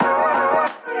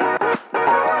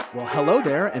Well, hello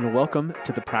there, and welcome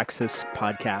to the Praxis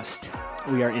Podcast.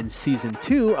 We are in season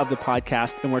 2 of the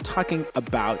podcast, and we're talking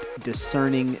about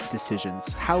discerning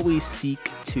decisions, how we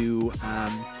seek to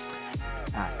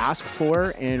ask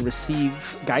for and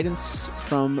receive guidance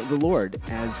from the Lord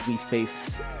as we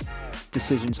face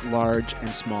decisions large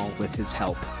and small with His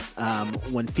help.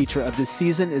 One feature of this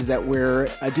season is that we're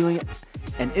doing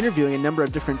and interviewing a number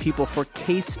of different people for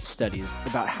case studies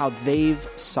about how they've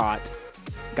sought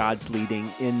God's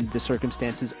leading in the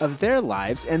circumstances of their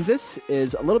lives. And this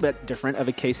is a little bit different of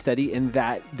a case study in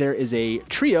that there is a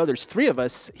trio. There's 3 of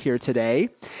us here today.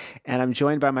 And I'm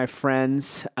joined by my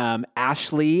friends,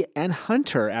 Ashley and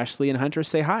Hunter. Ashley and Hunter,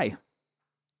 say hi.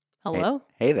 Hello.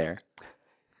 Hey there.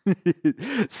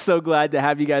 So glad to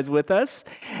have you guys with us.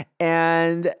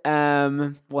 And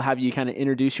we'll have you kind of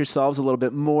introduce yourselves a little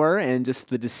bit more and just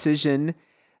the decision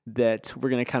that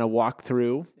we're going to kind of walk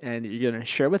through and you're going to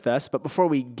share with us. But before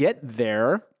we get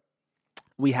there,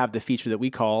 we have the feature that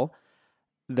we call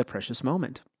the precious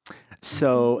moment.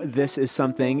 So this is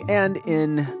something, and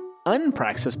in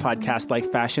unpraxis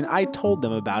podcast-like fashion, I told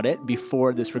them about it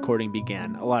before this recording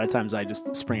began. A lot of times I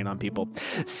just spring it on people.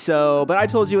 But I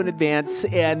told you in advance,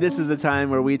 and this is the time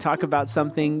where we talk about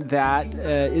something that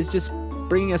is just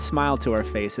bringing a smile to our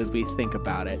face as we think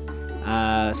about it.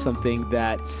 Something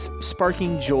that's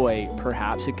sparking joy,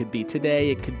 perhaps. It could be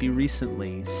today, it could be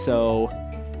recently. So,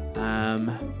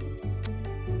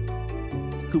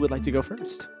 who would like to go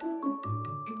first?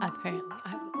 Apparently,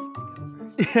 I would like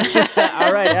to go first.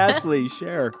 All right, Ashley,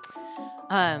 share.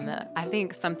 I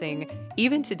think something,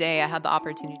 even today, I had the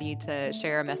opportunity to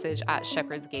share a message at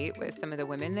Shepherd's Gate with some of the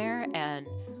women there and,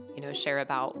 share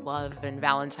about love and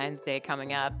Valentine's Day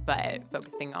coming up, but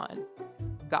focusing on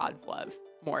God's love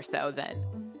more so than,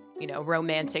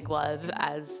 romantic love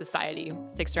as society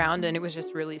sticks around. And it was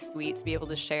just really sweet to be able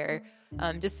to share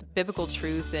just biblical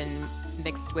truth and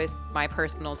mixed with my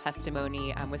personal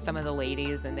testimony with some of the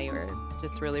ladies. And they were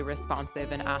just really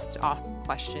responsive and asked awesome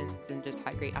questions and just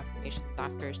had great affirmations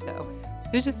after. So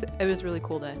it was really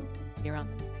cool to be around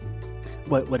them today.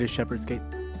 What is Shepherd's Gate?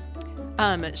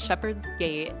 Shepherd's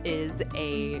Gate is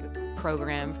a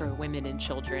program for women and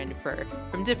children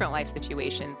from different life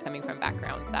situations, coming from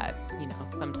backgrounds that,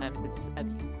 sometimes it's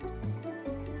abuse.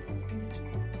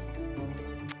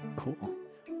 Cool.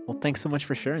 Well, thanks so much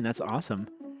for sharing. That's awesome.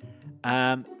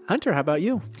 Hunter, how about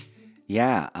you?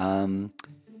 Yeah,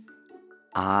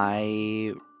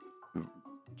 I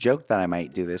joked that I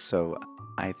might do this, so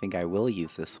I think I will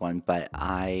use this one, but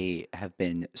I have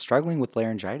been struggling with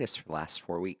laryngitis for the last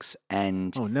 4 weeks,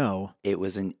 and oh no, it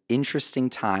was an interesting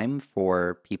time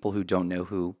for people who don't know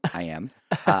who I am.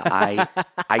 I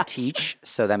teach,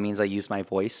 so that means I use my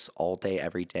voice all day,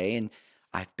 every day, and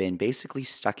I've been basically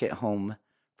stuck at home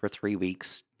for 3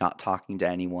 weeks, not talking to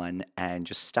anyone, and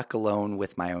just stuck alone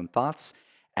with my own thoughts,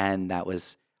 and that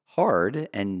was hard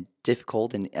and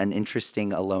difficult and an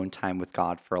interesting alone time with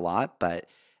God for a lot, but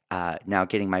now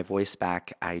getting my voice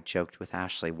back, I joked with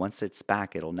Ashley, once it's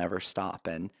back, it'll never stop.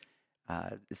 And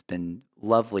it's been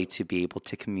lovely to be able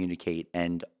to communicate.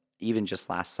 And even just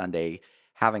last Sunday,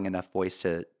 having enough voice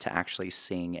to actually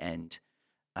sing and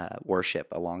worship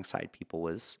alongside people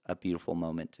was a beautiful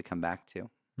moment to come back to.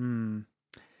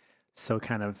 So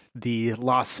kind of the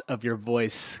loss of your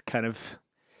voice, kind of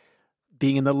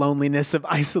being in the loneliness of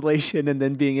isolation and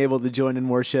then being able to join in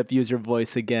worship, use your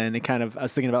voice again. It kind of, I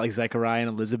was thinking about like Zechariah and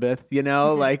Elizabeth,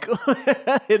 like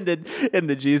in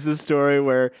the Jesus story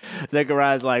where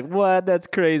Zechariah's like, what? That's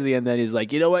crazy. And then he's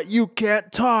like, you know what? You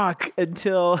can't talk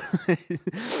until,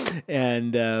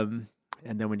 and then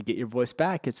when you get your voice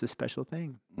back, it's a special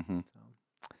thing. Mm-hmm.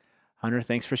 So, Hunter,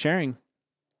 thanks for sharing.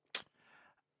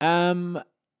 I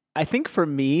think for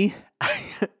me,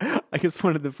 I guess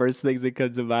one of the first things that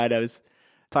comes to mind, I was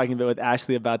talking a bit with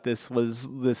Ashley about this, was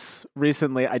this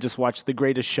recently, I just watched The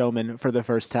Greatest Showman for the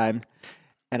first time.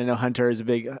 And I know Hunter is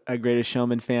a Greatest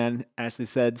Showman fan, Ashley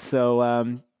said. So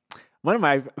one of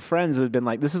my friends had been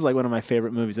like, this is like one of my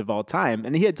favorite movies of all time.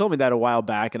 And he had told me that a while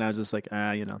back. And I was just like,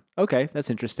 okay, that's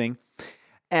interesting.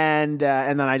 And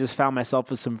then I just found myself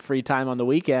with some free time on the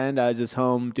weekend. I was just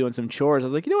home doing some chores. I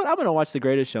was like, you know what? I'm going to watch The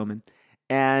Greatest Showman.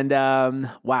 And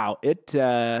wow,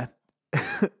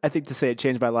 I think to say it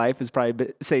changed my life is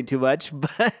probably saying too much,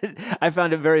 but I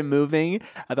found it very moving.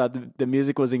 I thought the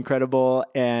music was incredible,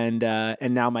 and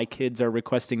now my kids are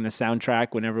requesting the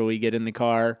soundtrack whenever we get in the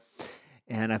car,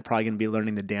 and I'm probably going to be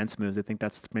learning the dance moves. I think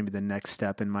that's maybe the next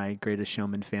step in my Greatest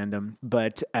Showman fandom.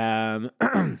 But that's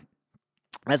when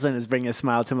it's bringing a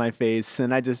smile to my face,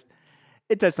 and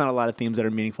it touched on a lot of themes that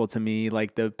are meaningful to me,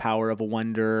 like the power of a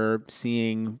wonder,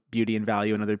 seeing beauty and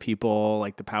value in other people,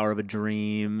 like the power of a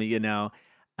dream,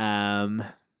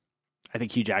 I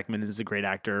think Hugh Jackman is a great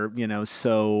actor,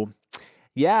 so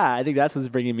yeah, I think that's what's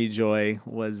bringing me joy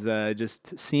was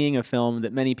just seeing a film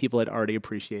that many people had already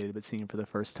appreciated, but seeing it for the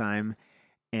first time.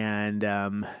 And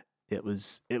it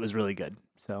was really good.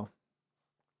 So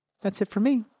that's it for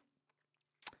me.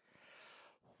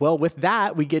 Well, with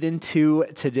that, we get into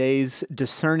today's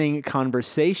discerning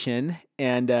conversation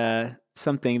and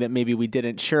something that maybe we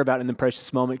didn't share about in the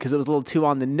precious moment because it was a little too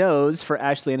on the nose for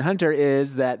Ashley and Hunter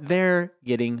is that they're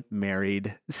getting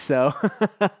married. So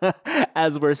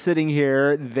as we're sitting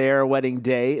here, their wedding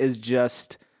day is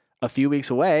just a few weeks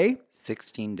away.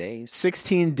 16 days.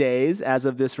 16 days as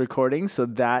of this recording. So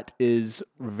that is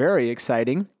very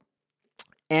exciting.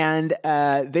 And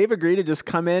they've agreed to just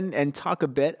come in and talk a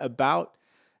bit about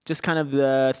just kind of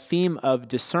the theme of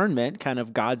discernment, kind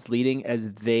of God's leading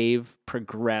as they've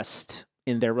progressed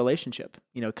in their relationship,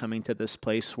 coming to this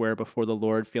place where before the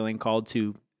Lord feeling called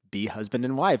to be husband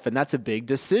and wife. And that's a big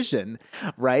decision,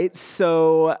 right?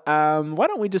 So why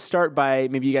don't we just start by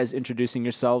maybe you guys introducing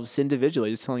yourselves individually,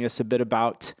 just telling us a bit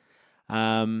about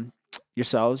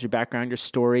yourselves, your background, your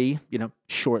story,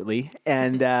 shortly,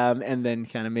 and then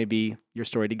kind of maybe your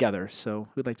story together. So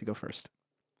who'd like to go first?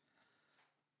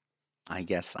 I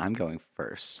guess I'm going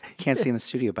first. Can't see in the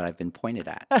studio, but I've been pointed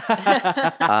at.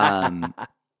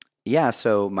 Yeah,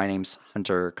 so my name's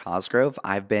Hunter Cosgrove.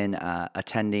 I've been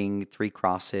attending Three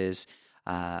Crosses.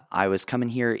 I was coming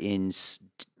here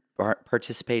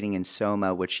participating in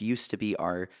SOMA, which used to be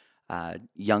our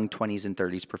young 20s and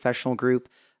 30s professional group.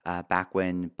 Back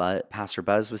when Pastor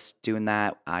Buzz was doing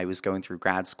that, I was going through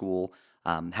grad school,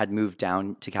 had moved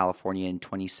down to California in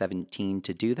 2017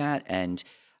 to do that, and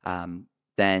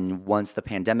then once the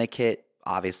pandemic hit,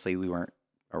 obviously we weren't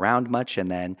around much,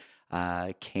 and then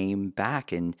came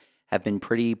back and have been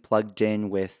pretty plugged in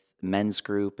with men's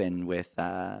group and with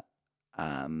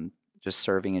just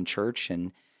serving in church,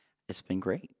 and it's been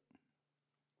great.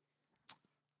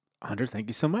 Hunter, thank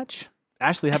you so much.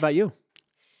 Ashley, how about you?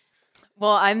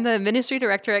 Well, I'm the ministry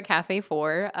director at Cafe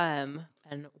 4 and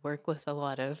work with a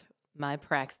lot of my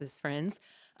praxis friends.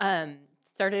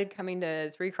 Started coming to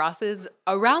Three Crosses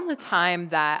around the time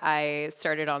that I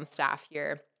started on staff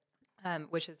here,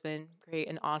 which has been great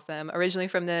and awesome. Originally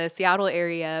from the Seattle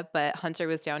area, but Hunter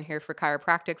was down here for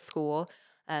chiropractic school.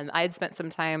 I had spent some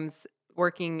times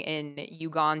working in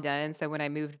Uganda, and so when I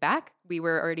moved back, we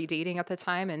were already dating at the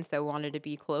time, and so wanted to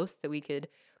be close so we could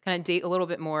kind of date a little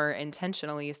bit more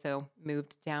intentionally, so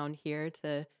moved down here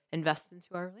to invest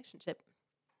into our relationship.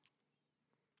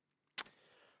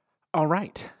 All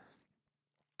right.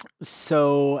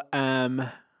 So,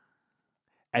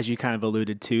 as you kind of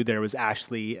alluded to, there was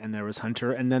Ashley and there was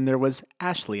Hunter, and then there was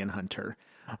Ashley and Hunter,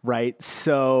 right?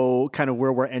 So kind of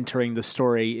where we're entering the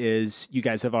story is you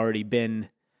guys have already been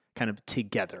kind of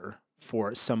together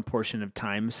for some portion of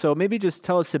time. So maybe just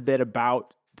tell us a bit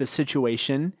about the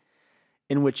situation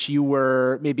in which you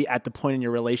were maybe at the point in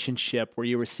your relationship where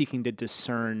you were seeking to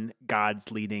discern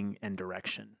God's leading and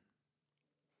direction.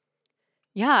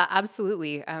 Yeah,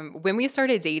 absolutely. When we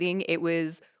started dating, it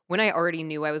was when I already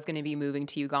knew I was going to be moving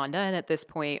to Uganda. And at this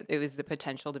point, it was the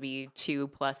potential to be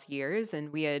 2+ years.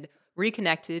 And we had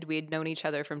reconnected. We had known each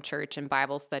other from church and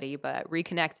Bible study, but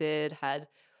reconnected, had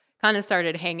kind of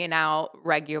started hanging out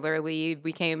regularly,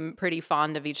 became pretty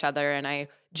fond of each other. And I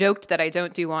joked that I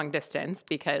don't do long distance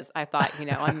because I thought,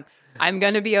 I'm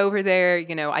going to be over there.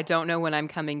 I don't know when I'm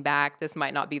coming back. This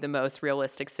might not be the most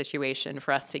realistic situation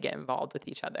for us to get involved with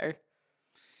each other.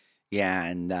 Yeah,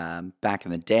 and back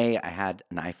in the day, I had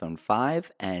an iPhone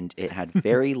 5, and it had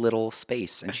very little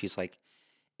space. And she's like,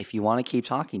 if you want to keep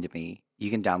talking to me, you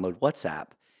can download WhatsApp.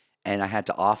 And I had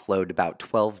to offload about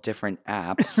 12 different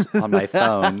apps on my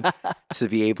phone to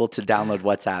be able to download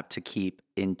WhatsApp to keep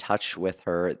in touch with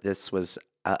her. This was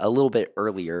a little bit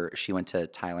earlier. She went to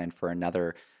Thailand for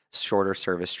another shorter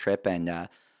service trip, and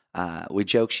we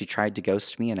joked she tried to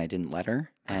ghost me, and I didn't let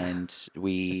her. And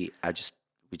we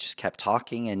just kept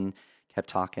talking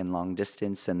long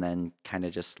distance, and then kind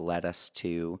of just led us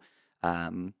to,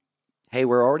 hey,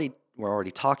 we're already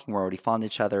talking, we're already fond of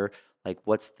each other. Like,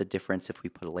 what's the difference if we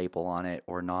put a label on it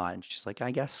or not? And she's like, I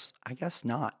guess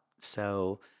not.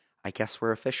 So I guess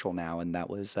we're official now. And that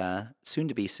was soon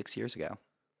to be 6 years ago.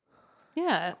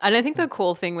 Yeah. And I think the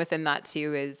cool thing within that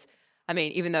too is,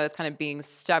 even though it's kind of being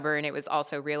stubborn, it was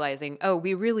also realizing,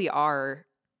 we really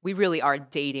are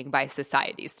dating by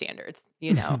society standards,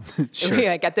 Sure.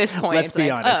 Like at this point, Let's it's be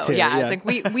like, honest here, yeah, yeah. it's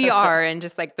like we are, and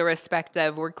just like the respect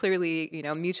of we're clearly,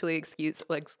 mutually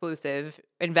exclusive,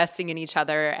 investing in each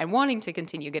other and wanting to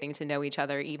continue getting to know each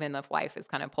other, even if life is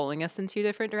kind of pulling us in two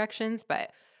different directions.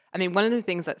 But one of the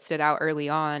things that stood out early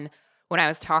on when I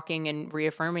was talking and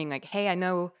reaffirming, like, hey, I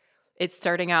know it's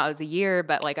starting out as a year,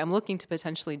 but like I'm looking to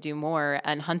potentially do more.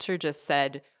 And Hunter just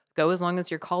said, go as long as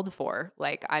you're called for.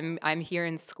 Like I'm here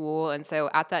in school. And so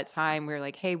at that time we were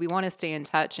like, hey, we want to stay in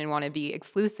touch and want to be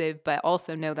exclusive, but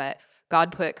also know that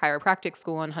God put chiropractic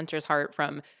school on Hunter's heart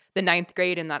from the 9th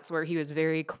grade. And that's where he was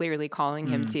very clearly calling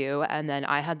him to. And then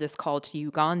I had this call to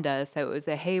Uganda. So it was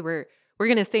a, hey, we're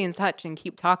going to stay in touch and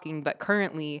keep talking. But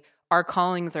currently our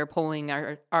callings are pulling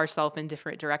ourselves in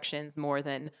different directions more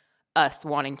than us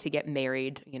wanting to get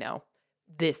married,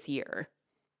 this year.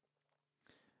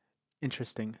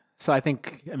 Interesting. So I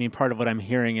think, part of what I'm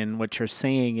hearing and what you're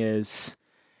saying is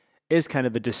kind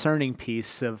of a discerning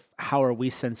piece of how are we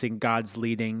sensing God's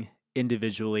leading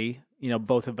individually.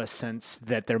 Both of us sense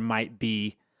that there might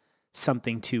be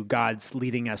something to God's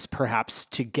leading us perhaps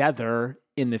together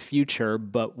in the future,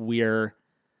 but we're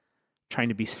trying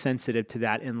to be sensitive to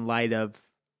that in light of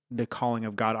the calling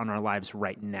of God on our lives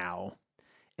right now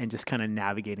and just kind of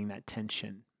navigating that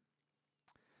tension.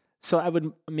 So I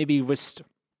would maybe if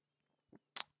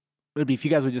you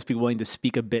guys would just be willing to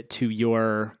speak a bit to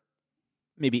your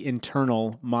maybe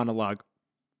internal monologue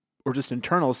or just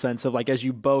internal sense of like, as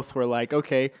you both were like,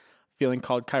 okay, feeling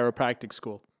called chiropractic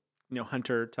school,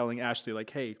 Hunter telling Ashley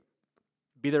like, hey,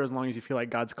 be there as long as you feel like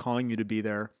God's calling you to be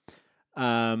there.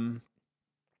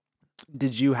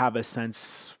 Did you have a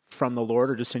sense from the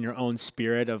Lord or just in your own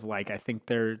spirit of like, I think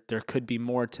there could be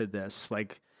more to this?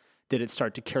 Like, did it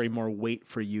start to carry more weight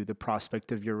for you, the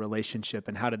prospect of your relationship,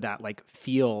 and how did that like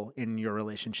feel in your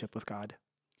relationship with God?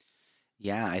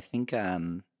 Yeah, I think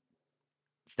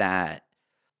that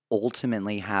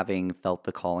ultimately having felt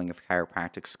the calling of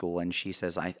chiropractic school, and she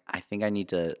says, I think I need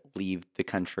to leave the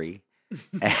country.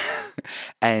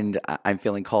 And I'm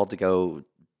feeling called to go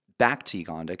back to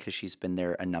Uganda because she's been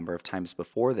there a number of times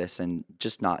before this and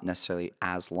just not necessarily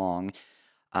as long.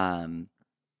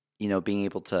 Being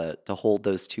able to hold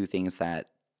those two things that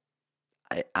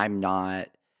I'm not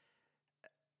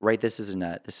right. This isn't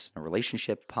a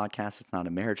relationship podcast. It's not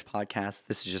a marriage podcast.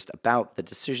 This is just about the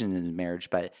decision in marriage.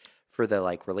 But for the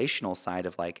like relational side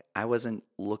of like, I wasn't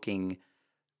looking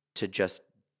to just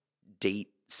date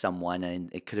someone,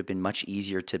 and it could have been much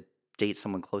easier to date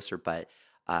someone closer. But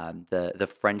the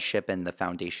friendship and the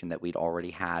foundation that we'd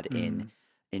already had in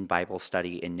Bible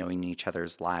study and knowing each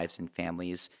other's lives and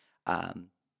families,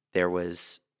 there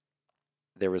was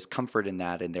comfort in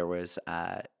that, and there was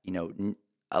a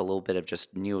little bit of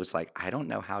just knew it was like, I don't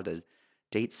know how to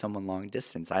date someone long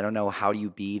distance. I don't know how you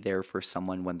be there for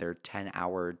someone when they're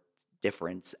 10-hour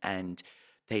difference and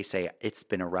they say it's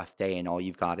been a rough day and all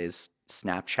you've got is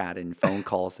Snapchat and phone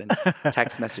calls and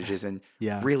text messages and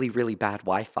really, really bad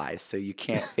Wi-Fi, so you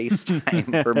can't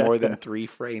FaceTime for more than 3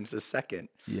 frames a second.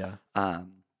 Yeah.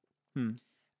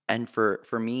 And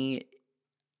for me,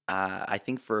 I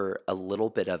think for a little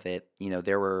bit of it,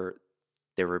 there were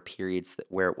periods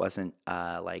where it wasn't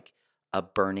like a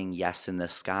burning yes in the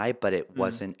sky, but it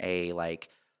wasn't a like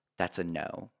that's a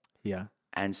no. Yeah.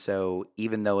 And so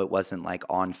even though it wasn't like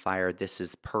on fire, this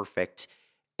is perfect,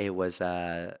 it was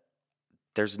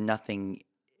there's nothing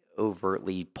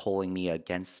overtly pulling me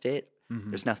against it.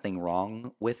 There's nothing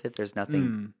wrong with it. There's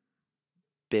nothing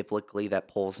biblically that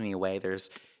pulls me away. There's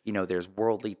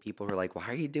worldly people who are like, why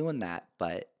are you doing that?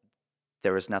 But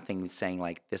there was nothing saying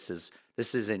like this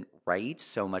isn't right,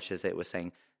 so much as it was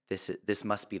saying this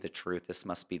must be the truth. This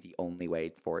must be the only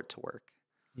way for it to work.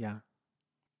 Yeah.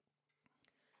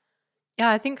 Yeah,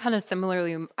 I think kind of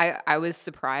similarly, I was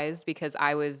surprised because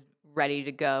I was ready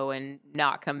to go and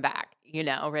not come back,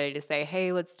 ready to say,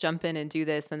 hey, let's jump in and do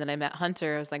this. And then I met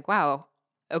Hunter. I was like, wow,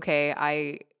 okay,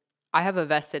 I have a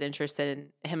vested interest in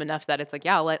him enough that it's like,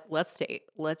 yeah, let's date.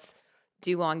 Let's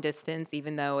do long distance,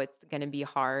 even though it's going to be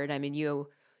hard. I mean, you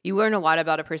learn a lot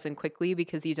about a person quickly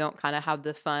because you don't kind of have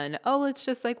the fun, let's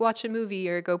just like watch a movie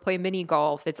or go play mini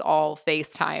golf. It's all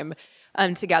FaceTime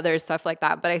together, stuff like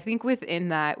that. But I think within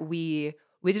that, we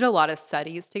did a lot of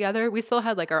studies together. We still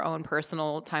had like our own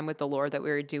personal time with the Lord that we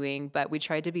were doing, but we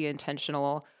tried to be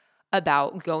intentional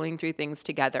about going through things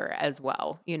together as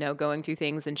well, going through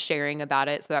things and sharing about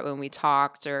it so that when we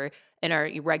talked or in our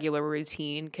regular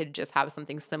routine could just have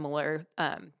something similar,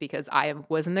 because I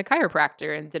wasn't a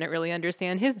chiropractor and didn't really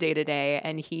understand his day-to-day,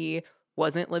 and he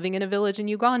wasn't living in a village in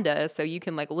Uganda. So you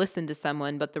can like listen to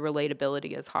someone, but the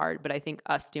relatability is hard. But I think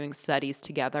us doing studies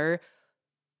together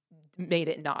made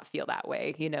it not feel that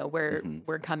way.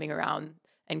 We're coming around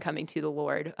and coming to the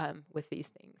Lord with these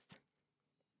things.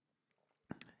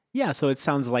 Yeah. So it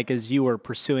sounds like as you were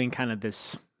pursuing kind of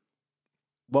this,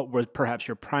 what was perhaps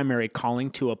your primary calling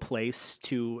to a place,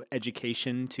 to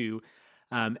education, to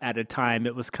at a time,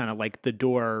 it was kind of like the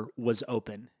door was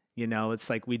open It's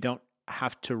like we don't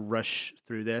have to rush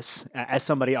through this. As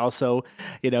somebody also,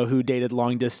 who dated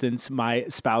long distance, my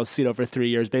spouse, for 3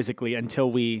 years, basically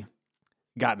until we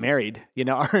got married,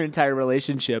 our entire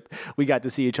relationship, we got to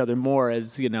see each other more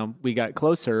as, we got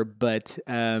closer. But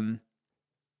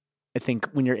I think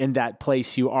when you're in that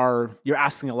place, you're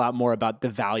asking a lot more about the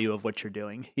value of what you're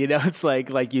doing. It's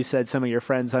like you said, some of your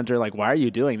friends, Hunter, like, why are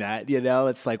you doing that?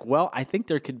 It's like, well, I think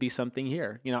there could be something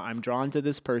here. I'm drawn to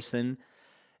this person.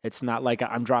 It's not like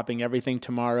I'm dropping everything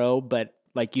tomorrow, but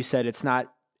like you said, it's not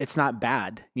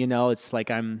bad. It's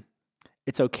like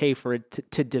it's okay for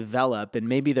it to develop, and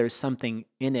maybe there's something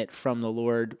in it from the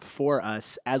Lord for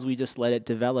us as we just let it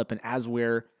develop, and as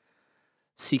we're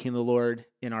seeking the Lord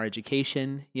in our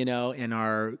education, in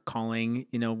our calling,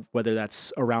 whether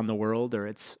that's around the world or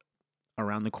it's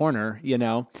around the corner,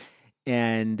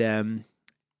 and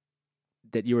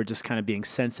that you were just kind of being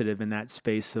sensitive in that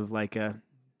space of like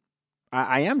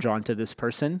I am drawn to this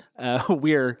person.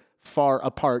 We're far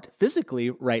apart physically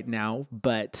right now,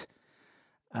 but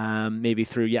maybe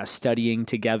through studying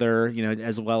together,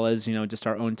 as well as just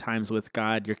our own times with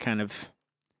God, you're kind of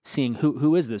seeing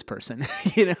who is this person,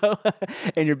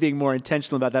 and you're being more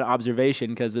intentional about that observation,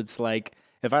 because it's like,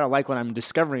 if I don't like what I'm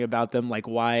discovering about them, like,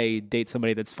 why date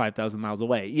somebody that's 5,000 miles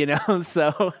away,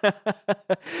 So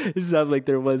it sounds like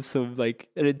there was some like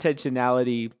an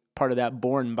intentionality part of that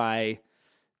born by,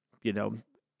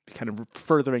 kind of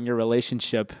furthering your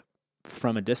relationship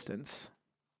from a distance.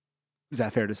 Is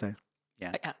that fair to say?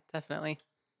 Yeah, definitely.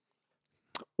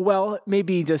 Well,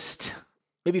 maybe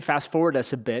fast forward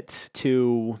us a bit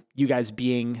to you guys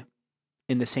being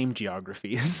in the same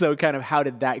geography. So kind of how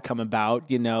did that come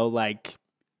about, like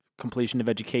completion of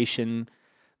education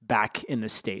back in the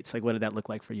States? Like, what did that look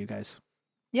like for you guys?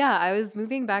 Yeah, I was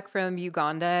moving back from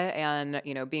Uganda, and,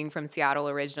 being from Seattle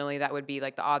originally, that would be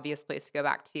like the obvious place to go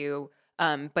back to.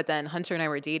 But then Hunter and I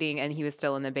were dating, and he was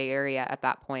still in the Bay Area at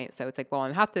that point. So it's like, well,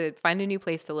 I have to find a new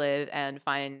place to live and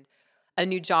find a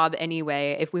new job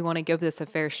anyway. If we want to give this a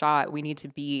fair shot, we need to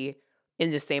be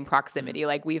in the same proximity.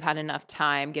 Like, we've had enough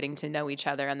time getting to know each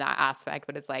other in that aspect,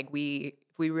 but it's like, if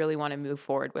we really want to move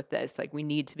forward with this, like, we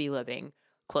need to be living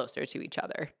closer to each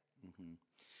other. Mm-hmm.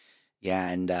 Yeah.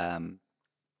 And,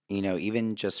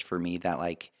 even just for me, that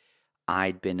like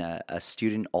I'd been a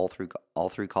student all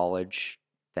through college,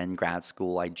 then grad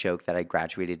school. I joke that I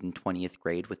graduated in 20th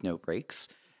grade with no breaks.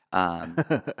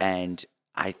 And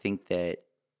I think that,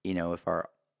 if our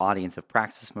audience of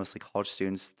practice, mostly college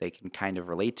students, they can kind of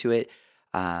relate to it.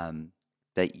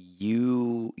 That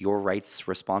your rights,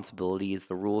 responsibilities,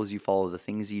 the rules you follow, the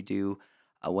things you do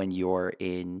when you're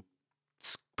in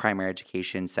primary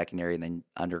education, secondary, and then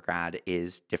undergrad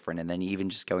is different. And then even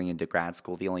just going into grad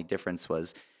school, the only difference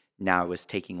was now I was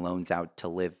taking loans out to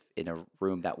live in a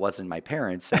room that wasn't my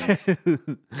parents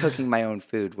and cooking my own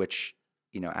food, which,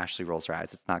 Ashley rolls her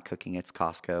eyes. It's not cooking, it's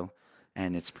Costco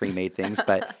and it's pre-made things.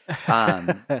 But,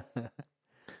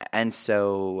 and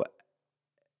so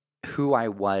who I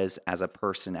was as a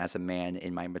person, as a man,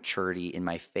 in my maturity, in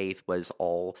my faith, was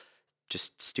all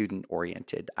just student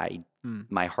oriented.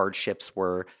 My hardships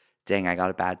were, dang, I got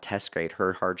a bad test grade.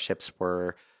 Her hardships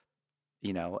were,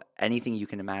 anything you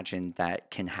can imagine that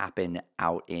can happen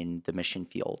out in the mission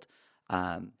field.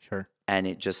 Sure.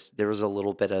 And there was a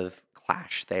little bit of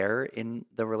clash there in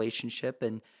the relationship.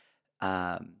 And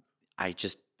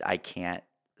I can't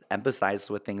empathize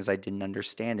with things I didn't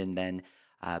understand. And then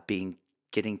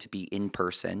getting to be in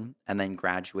person, and then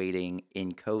graduating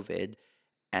in COVID.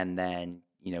 And then,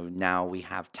 now we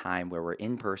have time where we're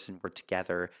in person, we're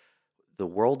together. The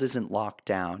world isn't locked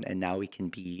down, and now we can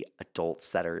be adults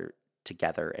that are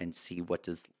together and see what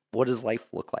does life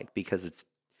look like, because it's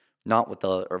not what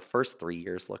our first 3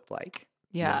 years looked like.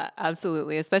 Yeah,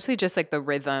 absolutely. Especially just like the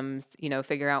rhythms,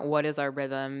 figure out what is our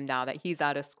rhythm now that he's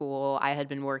out of school. I had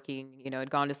been working, had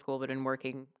gone to school, but been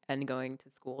working and going to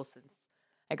school since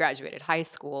I graduated high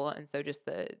school. And so just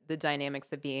the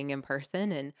dynamics of being in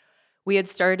person. And we had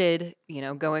started,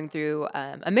 going through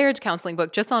a marriage counseling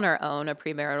book just on our own, a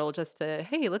premarital, just to,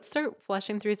 hey, let's start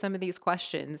fleshing through some of these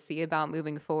questions, see about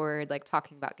moving forward, like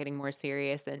talking about getting more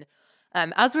serious. And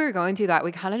as we were going through that,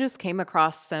 we kind of just came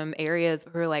across some areas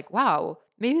where we were like, wow,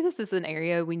 maybe this is an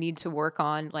area we need to work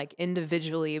on, like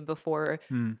individually, before,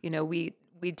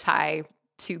 we tie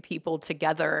two people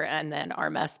together and then our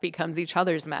mess becomes each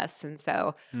other's mess. And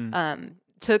so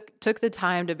took the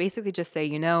time to basically just say,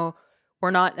 we're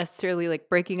not necessarily like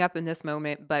breaking up in this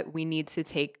moment, but we need to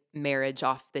take marriage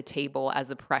off the table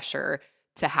as a pressure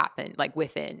to happen, like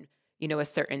within, a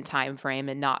certain time frame,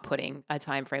 and not putting a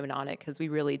time frame on it, because we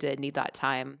really did need that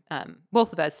time,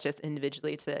 both of us just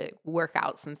individually, to work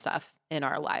out some stuff in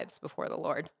our lives before the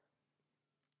Lord.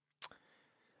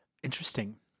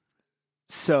 Interesting.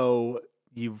 So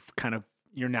you're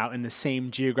now in the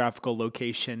same geographical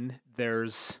location.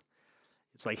 It's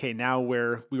like, hey, now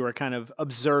we were kind of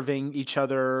observing each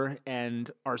other and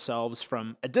ourselves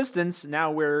from a distance.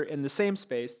 Now we're in the same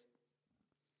space.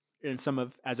 And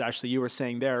as Ashley, you were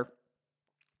saying there,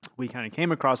 we kind of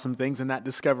came across some things in that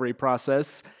discovery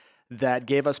process that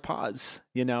gave us pause,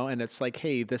 and it's like,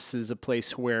 hey, this is a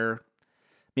place where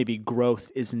maybe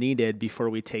growth is needed before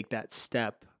we take that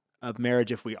step of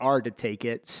marriage if we are to take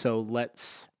it. So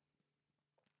let's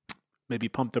maybe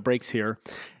pump the brakes here,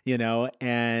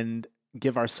 and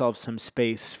give ourselves some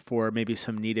space for maybe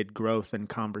some needed growth and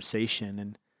conversation.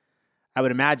 And I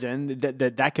would imagine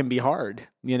that can be hard.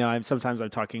 Sometimes I'm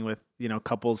talking with,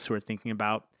 couples who are thinking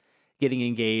about getting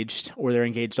engaged or they're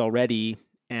engaged already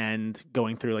and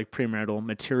going through like premarital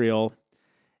material.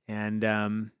 And,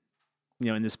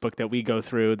 in this book that we go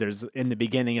through, there's in the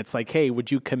beginning, it's like, hey,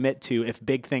 would you commit to, if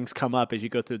big things come up as you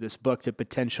go through this book, to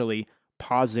potentially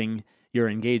pausing your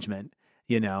engagement,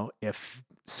 if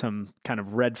some kind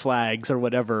of red flags or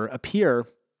whatever appear.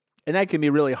 And that can be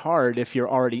really hard if you're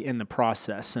already in the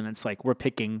process. And it's like, we're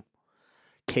picking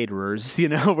caterers,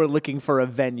 we're looking for a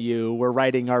venue, we're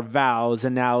writing our vows.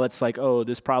 And now it's like, oh,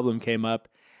 this problem came up.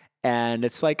 And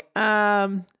it's like,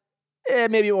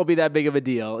 maybe it won't be that big of a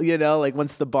deal, like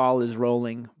once the ball is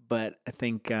rolling. But I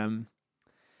think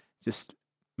just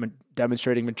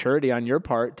demonstrating maturity on your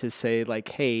part to say like,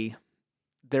 hey,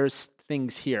 there's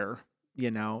things here,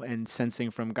 and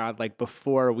sensing from God, like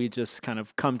before we just kind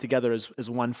of come together as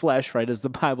one flesh, right? As the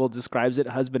Bible describes it,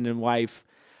 husband and wife,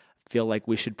 feel like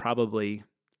we should probably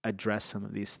address some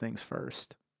of these things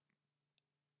first.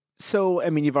 So,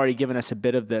 you've already given us a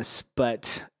bit of this,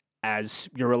 but as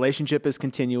your relationship is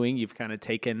continuing, you've kind of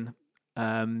taken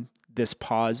this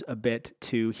pause a bit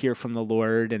to hear from the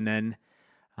Lord. And then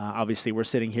obviously we're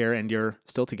sitting here and you're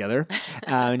still together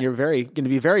and you're going to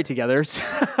be very together.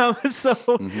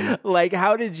 So like,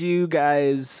 how did you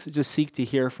guys just seek to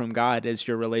hear from God as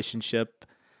your relationship?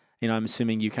 I'm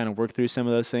assuming you kind of worked through some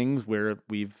of those things where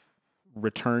we've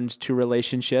returned to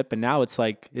relationship and now it's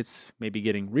like, it's maybe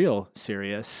getting real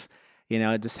serious.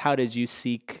 Just how did you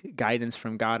seek guidance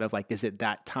from God of like, is it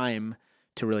that time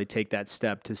to really take that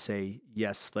step to say,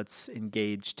 yes, let's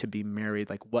engage to be married?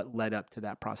 Like what led up to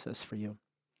that process for you?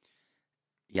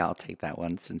 Yeah, I'll take that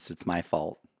one since it's my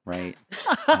fault, right?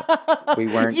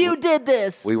 You did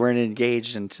this. We weren't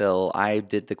engaged until I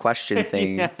did the question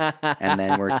thing, and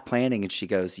then we're planning, and she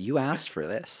goes, "You asked for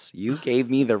this. You gave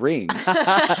me the ring.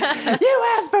 You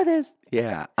asked for this."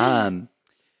 Yeah.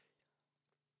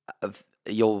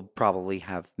 You'll probably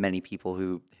have many people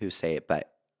who say it,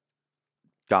 but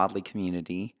godly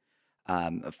community,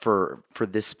 for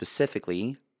this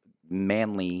specifically,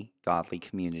 manly godly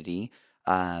community.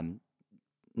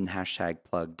 Hashtag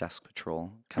plug Dusk Patrol.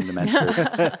 Come to men's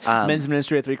group. Men's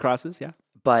ministry at Three Crosses, yeah.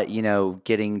 But,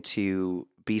 getting to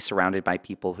be surrounded by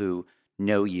people who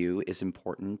know you is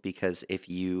important because if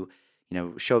you,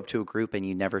 show up to a group and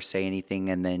you never say anything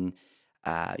and then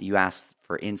you ask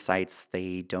for insights,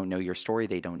 they don't know your story,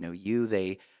 they don't know you,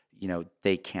 they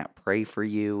can't pray for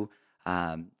you.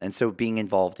 And so being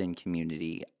involved in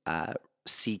community,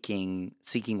 seeking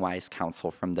wise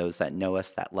counsel from those that know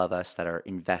us, that love us, that are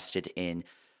invested in,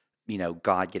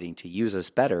 God getting to use us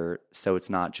better. So it's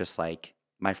not just like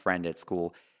my friend at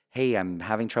school, hey, I'm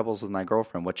having troubles with my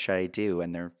girlfriend. What should I do?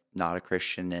 And they're not a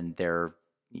Christian and they're,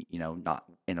 not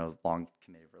in a long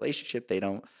committed relationship. They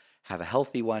don't have a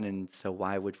healthy one. And so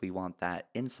why would we want that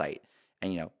insight?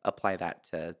 And, apply that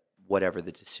to whatever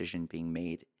the decision being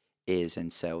made is.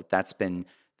 And so that's been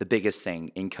the biggest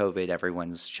thing in COVID.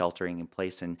 Everyone's sheltering in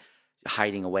place and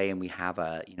hiding away. And we have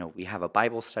a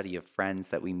Bible study of friends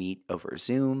that we meet over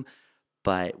Zoom,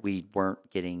 but we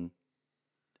weren't getting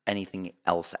anything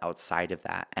else outside of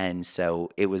that. And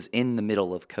so it was in the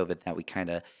middle of COVID that we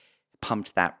kind of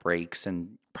pumped that brakes,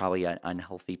 and probably an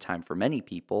unhealthy time for many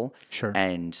people. Sure.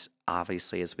 And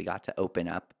obviously as we got to open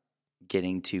up,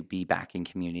 getting to be back in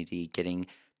community, getting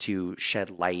to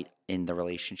shed light in the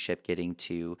relationship, getting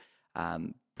to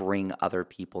bring other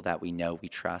people that we know, we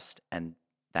trust, and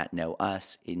that know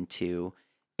us into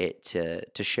it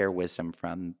to share wisdom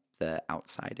from the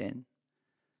outside in.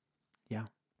 Yeah.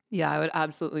 Yeah, I would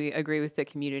absolutely agree with the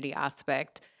community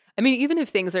aspect. Even if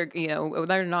things are,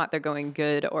 whether or not they're going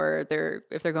good or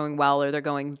if they're going well or they're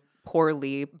going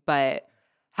poorly, but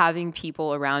having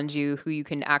people around you who you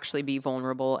can actually be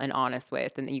vulnerable and honest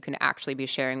with, and that you can actually be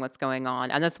sharing what's going on.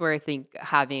 And that's where I think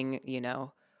having,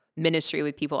 ministry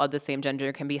with people of the same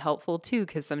gender can be helpful too,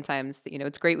 because sometimes,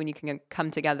 it's great when you can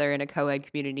come together in a co-ed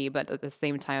community, but at the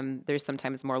same time, there's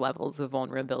sometimes more levels of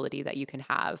vulnerability that you can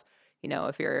have,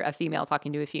 if you're a female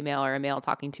talking to a female or a male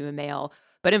talking to a male,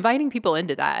 but inviting people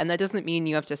into that. And that doesn't mean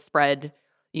you have to spread,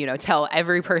 tell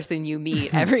every person you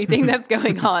meet everything that's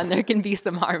going on. There can be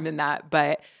some harm in that,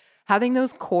 but having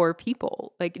those core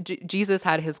people, like Jesus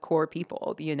had his core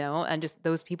people, and just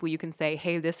those people you can say,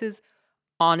 hey, this is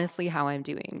honestly how I'm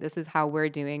doing. This is how we're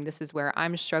doing. This is where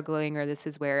I'm struggling, or this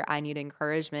is where I need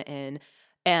encouragement in.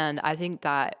 And I think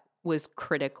that was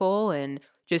critical and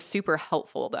just super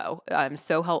helpful, though.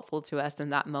 So helpful to us in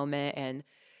that moment, and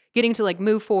getting to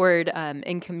move forward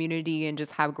in community and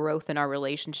just have growth in our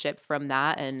relationship from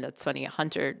that. And it's funny,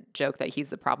 Hunter joked that he's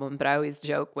the problem, but I always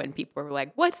joke when people are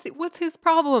like, what's his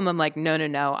problem? I'm like,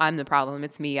 no, I'm the problem.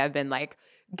 It's me. I've been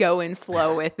going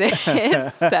slow with this.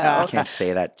 So I can't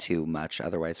say that too much,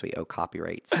 otherwise we owe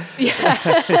copyrights.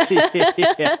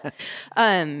 Yeah.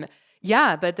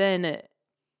 Yeah, but then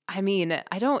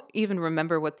I don't even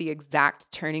remember what the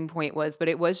exact turning point was, but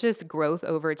it was just growth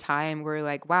over time. We're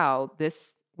like, wow,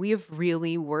 we have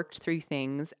really worked through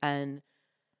things, and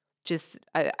just,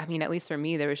 at least for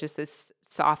me, there was just this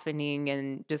softening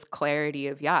and just clarity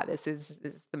of, yeah, this is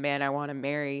the man I want to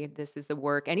marry. This is the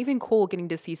work. And even cool getting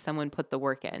to see someone put the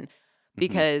work in,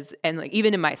 because, and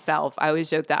even in myself, I always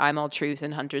joke that I'm all truth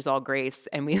and Hunter's all grace.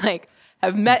 And we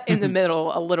have met in the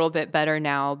middle a little bit better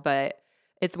now, but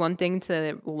it's one thing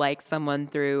to like someone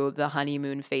through the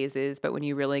honeymoon phases, but when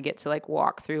you really get to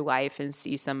walk through life and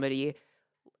see somebody,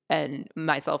 and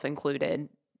myself included,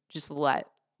 just let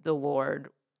the Lord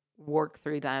work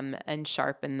through them and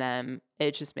sharpen them,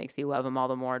 it just makes you love them all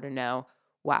the more to know,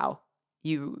 wow,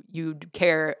 you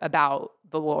care about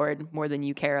the Lord more than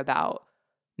you care about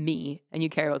me, and you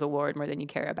care about the Lord more than you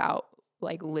care about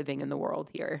living in the world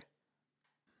here.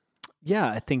 Yeah,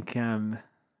 I think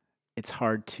it's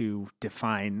hard to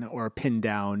define or pin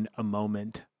down a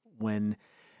moment when,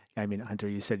 Hunter,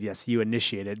 you said, yes, you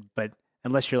initiated, but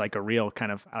unless you're a real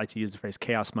kind of, I like to use the phrase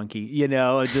chaos monkey,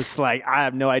 just I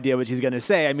have no idea what she's going to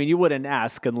say. You wouldn't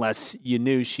ask unless you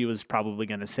knew she was probably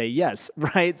going to say yes,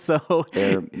 right? So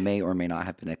there may or may not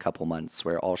have been a couple months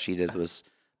where all she did was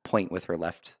point with her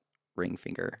left ring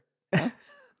finger. Huh?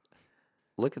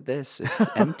 Look at this. It's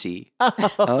empty.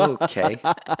 Okay.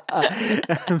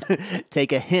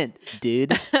 Take a hint,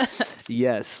 dude.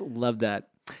 Yes, love that.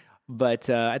 But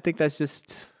I think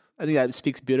that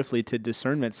speaks beautifully to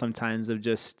discernment sometimes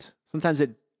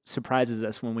it surprises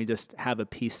us when we just have a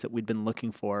piece that we've been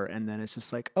looking for, and then it's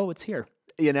just oh, it's here,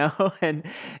 and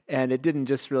it didn't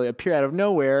just really appear out of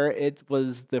nowhere. It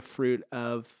was the fruit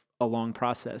of a long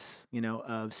process,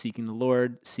 of seeking the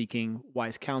Lord, seeking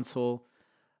wise counsel,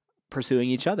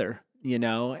 pursuing each other,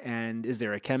 and is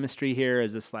there a chemistry here?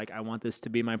 Is this I want this to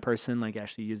be my person?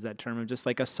 Actually use that term of just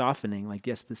a softening,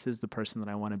 yes, this is the person that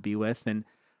I want to be with. And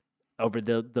over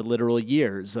the literal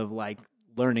years of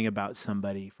learning about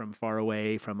somebody from far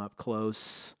away, from up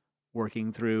close,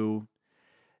 working through,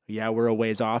 we're a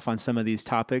ways off on some of these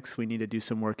topics. We need to do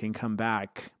some work and come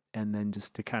back. And then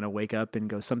just to kind of wake up and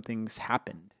go, something's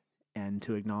happened. And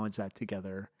to acknowledge that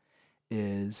together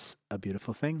is a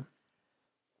beautiful thing.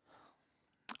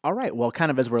 All right. Well,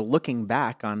 kind of as we're looking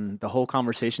back on the whole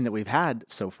conversation that we've had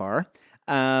so far,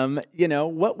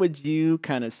 what would you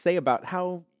kind of say about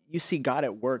how you see God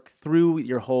at work through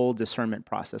your whole discernment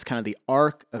process, kind of the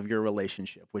arc of your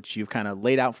relationship, which you've kind of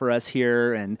laid out for us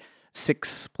here, and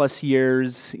 6+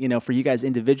 years, for you guys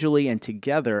individually and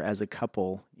together as a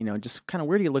couple, just kind of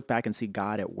where do you look back and see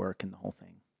God at work in the whole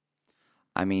thing?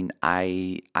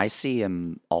 I see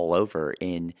him all over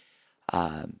in,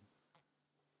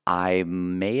 I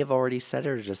may have already said it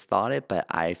or just thought it, but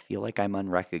I feel like I'm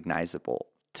unrecognizable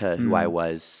to who I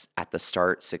was at the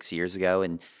start 6 years ago,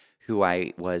 and who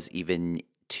I was even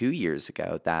 2 years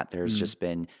ago, that there's just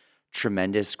been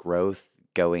tremendous growth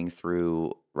going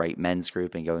through men's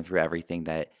group and going through everything,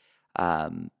 that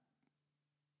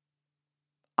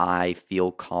I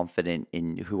feel confident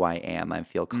in who I am. I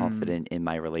feel confident in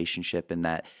my relationship, and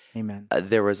that Amen.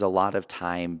 There was a lot of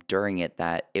time during it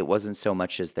that it wasn't so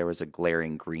much as there was a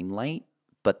glaring green light,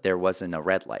 but there wasn't a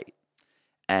red light.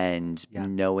 And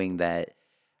knowing that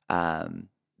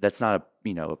that's not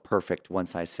a perfect one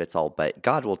size fits all, but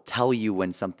God will tell you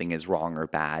when something is wrong or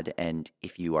bad, and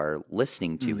if you are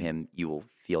listening to him, you will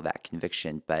feel that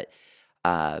conviction. But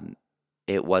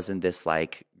it wasn't this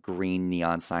green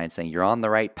neon sign saying you're on the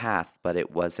right path, but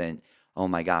it wasn't, oh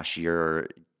my gosh, you're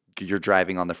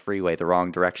driving on the freeway the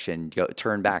wrong direction,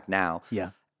 turn back now.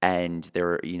 Yeah. And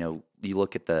there, you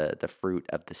look at the fruit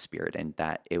of the Spirit, and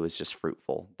that it was just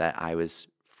fruitful, that I was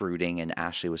fruiting and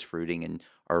Ashley was fruiting, and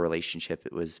our relationship,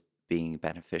 it was being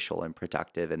beneficial and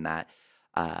productive. And that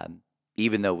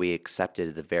even though we accepted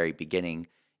at the very beginning,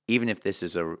 even if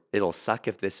it'll suck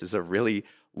if this is a really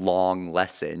long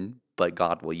lesson, but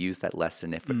God will use that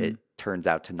lesson if it turns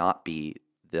out to not be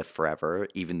the forever,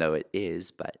 even though it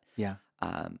is. But Yeah.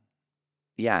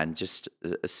 yeah, and just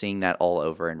seeing that all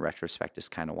over in retrospect is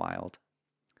kind of wild.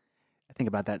 I think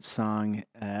about that song.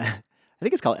 I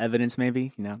think it's called Evidence,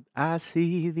 maybe. I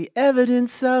see the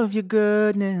evidence of your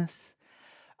goodness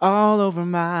all over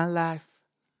my life,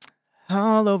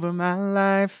 all over my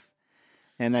life.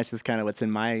 And that's just kind of what's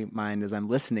in my mind as I'm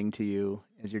listening to you,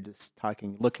 as you're just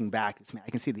talking, looking back. I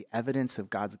can see the evidence of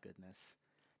God's goodness.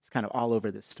 It's kind of all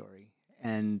over this story.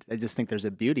 And I just think there's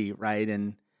a beauty, right,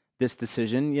 in this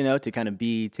decision, to kind of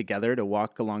be together, to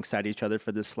walk alongside each other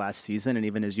for this last season. And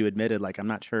even as you admitted, I'm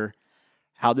not sure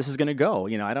how this is going to go.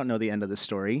 I don't know the end of the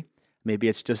story. Maybe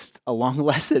it's just a long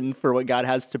lesson for what God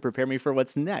has to prepare me for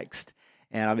what's next.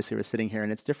 And obviously we're sitting here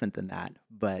and it's different than that.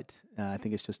 But I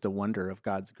think it's just a wonder of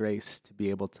God's grace to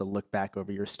be able to look back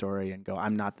over your story and go,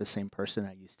 I'm not the same person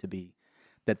I used to be.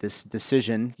 That this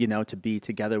decision, to be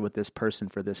together with this person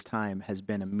for this time has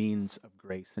been a means of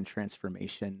grace and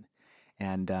transformation.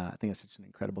 And I think it's such an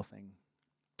incredible thing.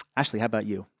 Ashley, how about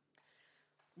you?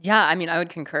 Yeah, I mean, I would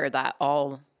concur that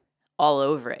all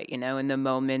over it, in the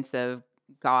moments of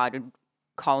God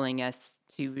calling us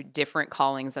to different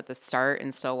callings at the start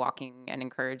and still walking and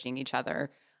encouraging each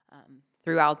other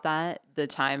throughout that, the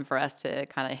time for us to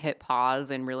kind of hit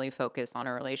pause and really focus on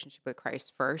our relationship with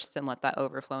Christ first and let that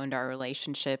overflow into our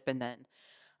relationship. And then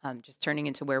just turning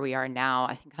into where we are now.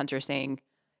 I think Hunter's saying,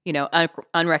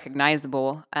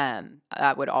 unrecognizable,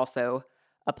 that would also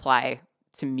apply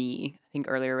to me. I think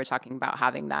earlier we were talking about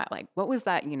having that, what was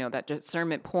that, that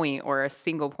discernment point or a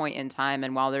single point in time.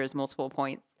 And while there's multiple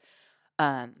points,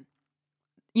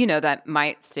 that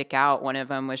might stick out. One of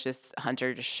them was just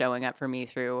Hunter just showing up for me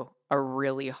through a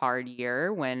really hard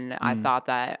year when I thought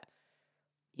that,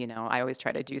 I always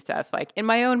try to do stuff in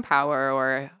my own power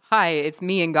or, hi, it's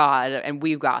me and God and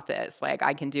we've got this.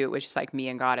 I can do it with just me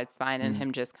and God, it's fine. And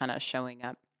him just kind of showing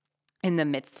up in the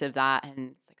midst of that.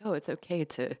 And it's oh, it's okay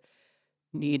to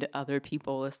need other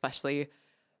people, especially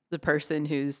the person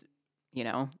who's,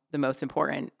 the most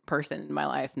important person in my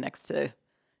life next to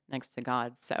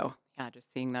God. So yeah,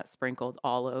 just seeing that sprinkled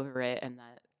all over it and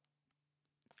that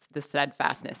the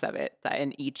steadfastness of it, that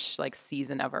in each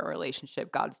season of our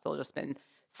relationship, God's still just been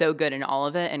so good in all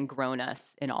of it and grown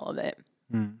us in all of it.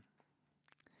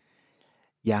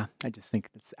 Yeah, I just think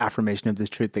it's affirmation of this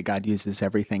truth that God uses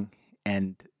everything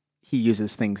and he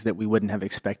uses things that we wouldn't have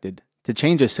expected to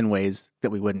change us in ways that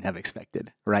we wouldn't have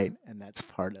expected, right? And that's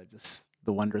part of just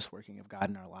the wondrous working of God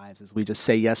in our lives as we just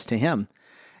say yes to him,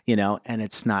 and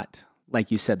it's not,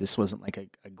 like you said, this wasn't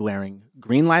a glaring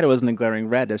green light. It wasn't a glaring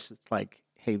red. It's just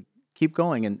hey, keep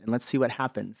going and let's see what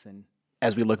happens. And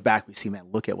as we look back, we see, man,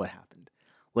 look at what happened.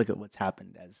 Look at what's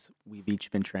happened as we've each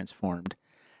been transformed,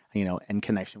 in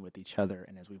connection with each other.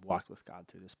 And as we've walked with God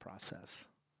through this process,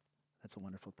 that's a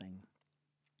wonderful thing.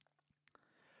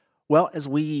 Well, as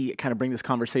we kind of bring this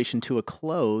conversation to a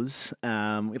close,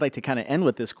 we'd like to kind of end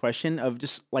with this question of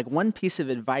just one piece of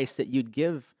advice that you'd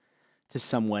give to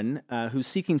someone who's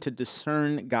seeking to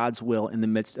discern God's will in the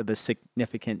midst of a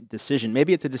significant decision.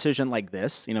 Maybe it's a decision like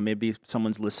this. Maybe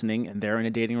someone's listening and they're in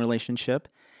a dating relationship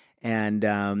and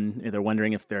they're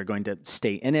wondering if they're going to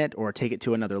stay in it or take it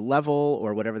to another level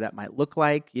or whatever that might look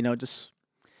like. Just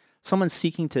someone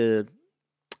seeking to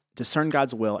discern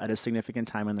God's will at a significant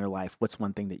time in their life. What's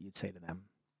one thing that you'd say to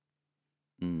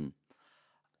them?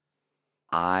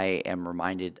 I am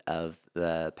reminded of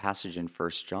the passage in 1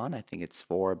 John, I think it's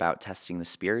 4, about testing the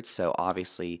spirits. So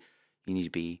obviously you need to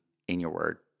be in your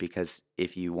word, because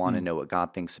if you want to know what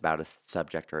God thinks about a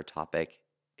subject or a topic,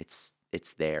 it's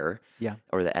there,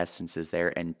 or the essence is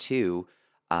there. And 2,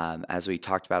 as we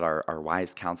talked about our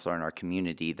wise counselor in our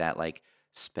community, that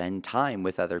spend time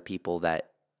with other people that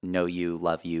know you,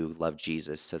 love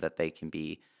Jesus, so that they can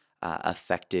be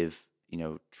effective,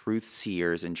 truth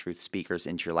seers and truth speakers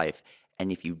into your life.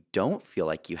 And if you don't feel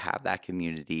like you have that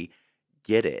community,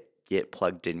 get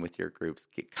plugged in with your groups,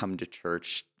 come to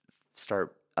church,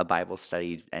 start a Bible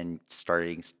study, and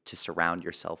starting to surround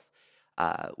yourself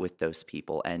with those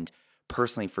people. And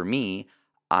personally, for me,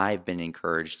 I've been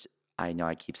encouraged. I know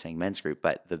I keep saying men's group,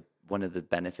 but one of the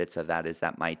benefits of that is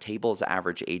that my table's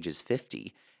average age is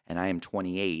 50. And I am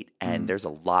 28, and there's a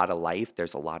lot of life.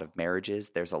 There's a lot of marriages.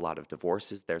 There's a lot of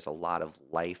divorces. There's a lot of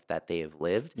life that they have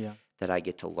lived that I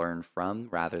get to learn from,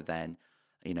 rather than,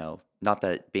 not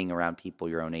that being around people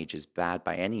your own age is bad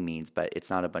by any means, but it's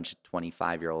not a bunch of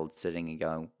 25-year-olds sitting and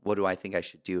going, what do I think I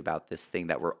should do about this thing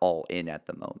that we're all in at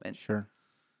the moment? Sure.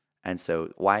 And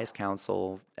so wise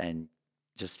counsel, and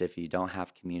just if you don't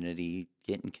have community,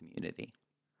 get in community.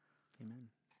 Amen.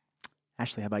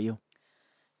 Ashley, how about you?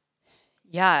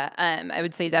 Yeah, I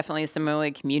would say definitely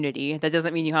similarly community. That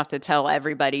doesn't mean you have to tell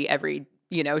everybody every,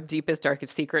 deepest,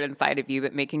 darkest secret inside of you,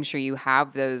 but making sure you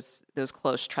have those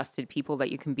close, trusted people that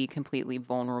you can be completely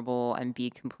vulnerable and be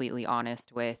completely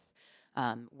honest with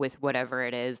whatever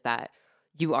it is that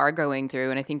you are going through.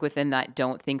 And I think within that,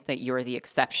 don't think that you're the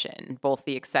exception, both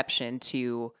the exception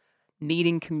to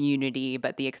needing community,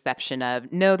 but the exception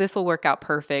of, no, this will work out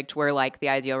perfect. We're like the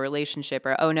ideal relationship,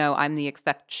 or, oh no, I'm the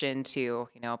exception to,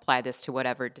 apply this to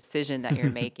whatever decision that you're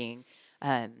making.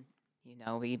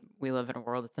 We live in a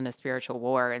world that's in a spiritual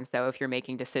war. And so if you're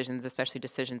making decisions, especially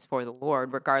decisions for the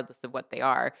Lord, regardless of what they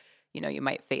are, you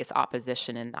might face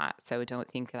opposition in that. So don't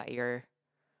think that you're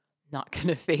not going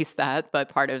to face that. But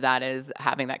part of that is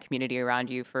having that community around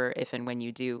you for if and when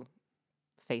you do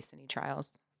face any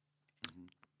trials.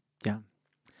 Yeah.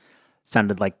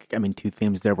 Sounded like, two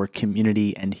themes there were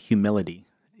community and humility.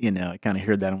 I kind of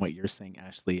heard that in what you're saying,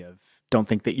 Ashley, of don't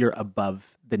think that you're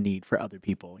above the need for other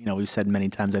people. We've said many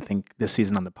times, I think this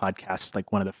season on the podcast,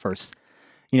 like one of the first,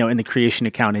 in the creation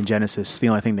account in Genesis, the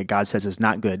only thing that God says is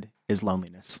not good is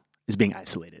loneliness, is being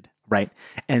isolated, right?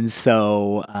 And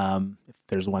so if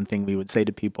there's one thing we would say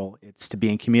to people, it's to be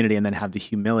in community and then have the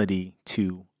humility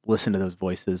to listen to those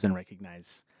voices and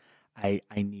recognize I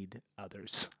need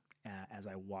others as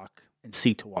I walk and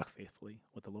seek to walk faithfully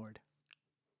with the Lord.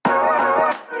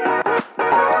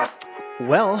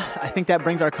 Well, I think that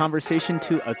brings our conversation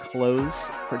to a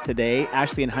close for today.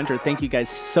 Ashley and Hunter, thank you guys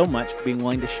so much for being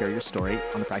willing to share your story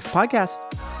on the Practice Podcast.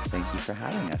 Thank you for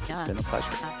having us. It's been a pleasure.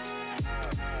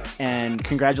 And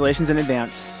congratulations in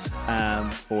advance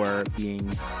for being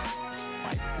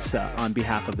wives on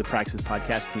behalf of the Praxis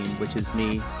Podcast team, which is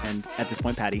me and at this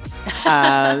point, Patty.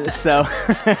 So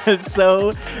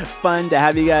fun to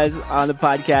have you guys on the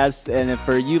podcast. And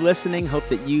for you listening, hope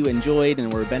that you enjoyed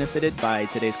and were benefited by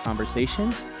today's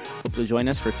conversation. Hope you'll join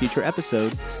us for future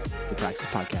episodes of the Praxis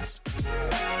Podcast.